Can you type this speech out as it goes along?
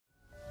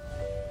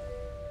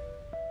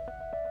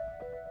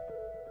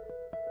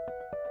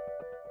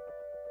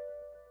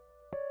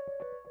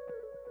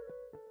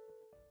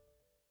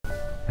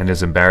And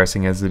as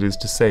embarrassing as it is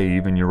to say,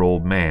 even your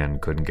old man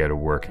couldn't get it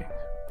working.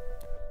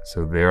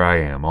 So there I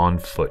am, on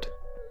foot.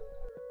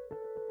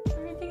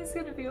 Everything's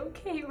gonna be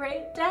okay,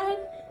 right, Dad?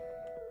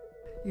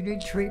 You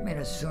need treatment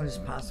as soon as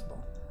possible.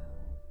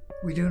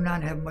 We do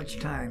not have much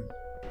time.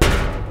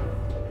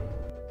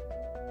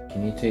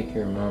 Can you take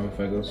care of Mom if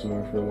I go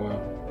somewhere for a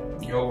while?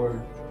 Your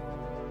word.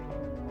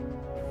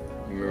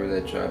 You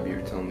remember that job you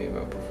were telling me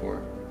about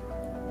before?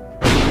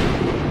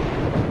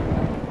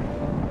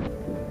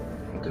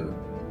 I'll do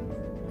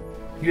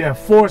it. You have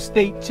 4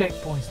 state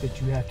checkpoints that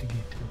you have to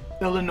get through.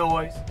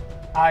 Illinois,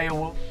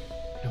 Iowa,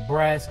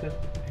 Nebraska,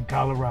 and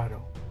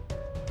Colorado.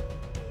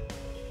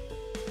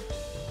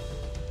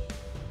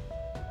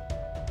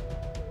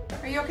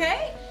 Are you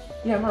okay?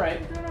 Yeah, I'm alright.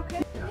 You doing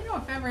okay? You know,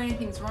 if ever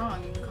anything's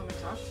wrong, you can come and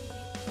talk to me.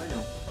 I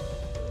know.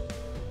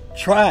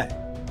 Try.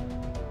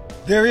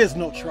 There is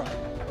no try.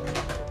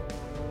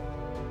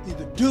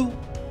 Either do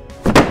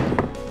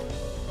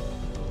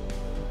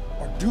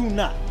or do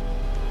not.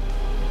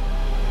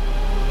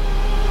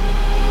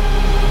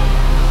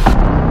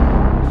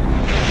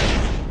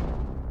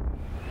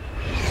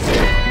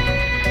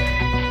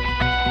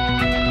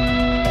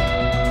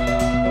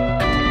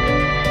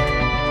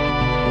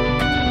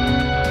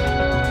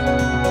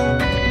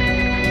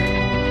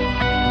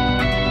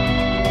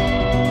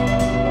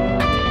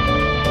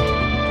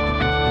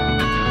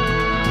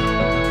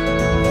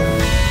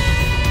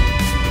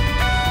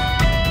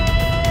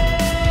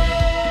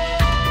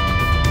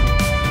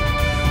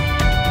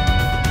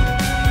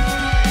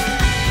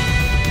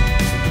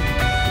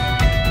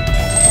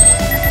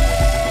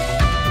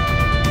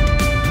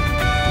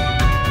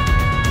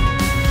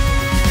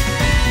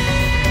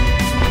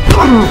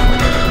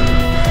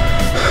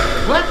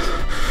 What?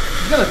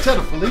 You gonna tell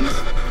the police?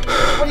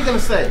 What are you gonna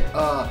say?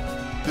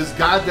 This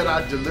guy that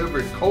I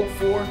delivered coke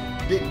for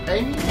didn't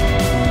pay me?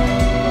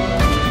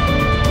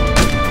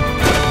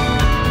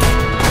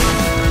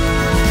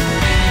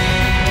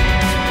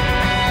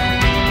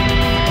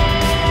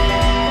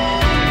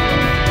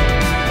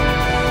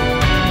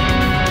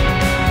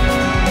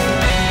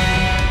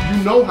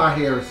 You know how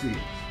Harris is.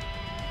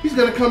 He's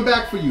gonna come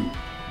back for you.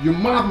 Your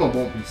mama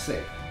won't be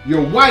safe.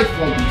 Your wife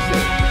won't be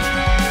safe.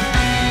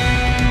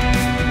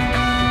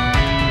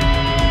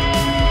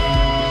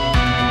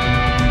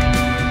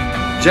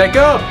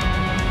 Jacob!